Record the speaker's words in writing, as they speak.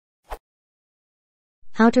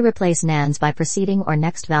How to replace NaNs by preceding or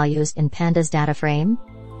next values in Pandas DataFrame?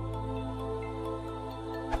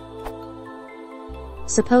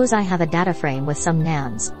 Suppose I have a data frame with some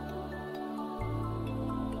NaNs.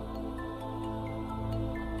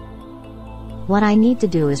 What I need to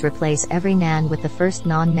do is replace every NaN with the first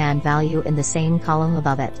non-NaN value in the same column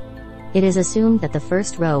above it. It is assumed that the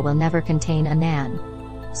first row will never contain a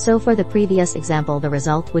NaN. So for the previous example, the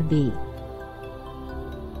result would be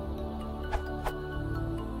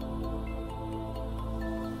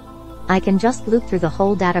I can just loop through the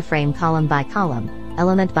whole data frame column by column,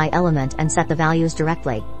 element by element, and set the values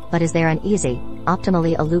directly. But is there an easy,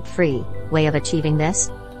 optimally a loop-free, way of achieving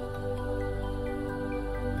this?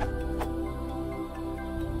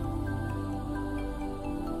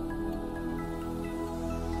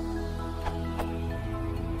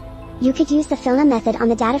 You could use the fillNA method on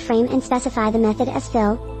the data frame and specify the method as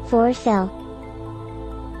fill, forward fill.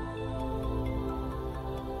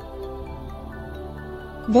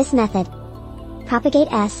 This method. Propagate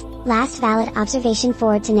S, last valid observation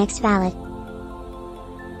forward to next valid.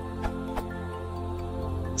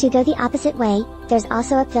 To go the opposite way, there's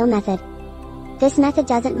also a fill method. This method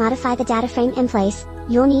doesn't modify the data frame in place.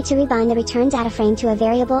 You'll need to rebind the return data frame to a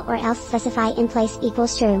variable or else specify in place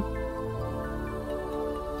equals true.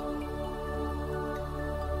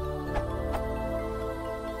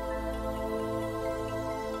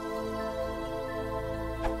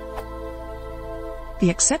 The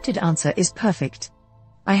accepted answer is perfect.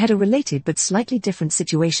 I had a related but slightly different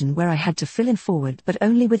situation where I had to fill in forward but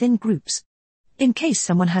only within groups. In case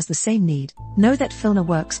someone has the same need, know that fillNA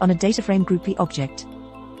works on a DataFrame groupie object.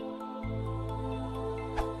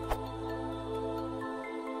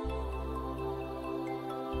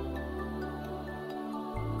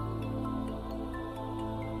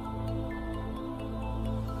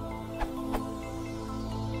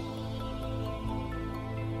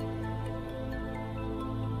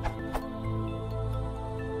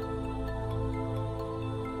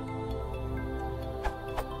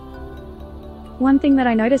 One thing that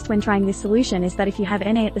I noticed when trying this solution is that if you have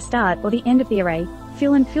NA at the start or the end of the array,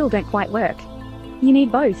 fill and fill don't quite work. You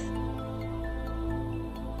need both.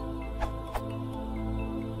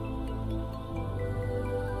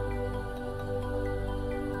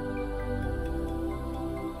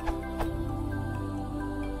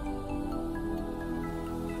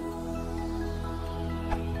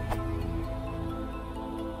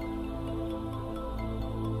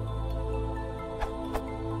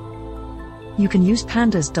 You can use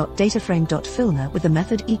pandas.dataframe.fillNA with the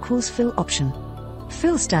method equals fill option.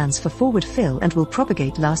 Fill stands for forward fill and will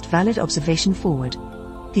propagate last valid observation forward.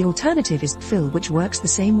 The alternative is fill, which works the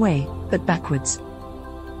same way, but backwards.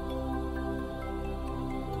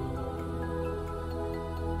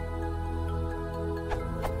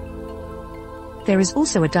 There is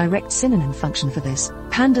also a direct synonym function for this,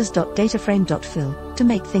 pandas.dataframe.fill, to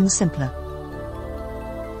make things simpler.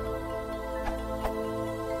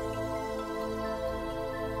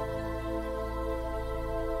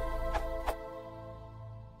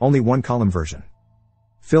 Only one column version.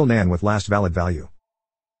 Fill NaN with last valid value.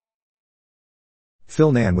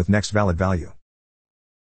 Fill NaN with next valid value.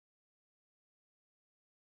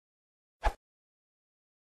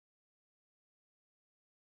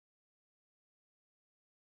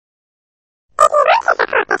 If you want to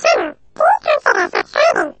support the channel, please consider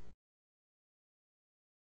subscribing.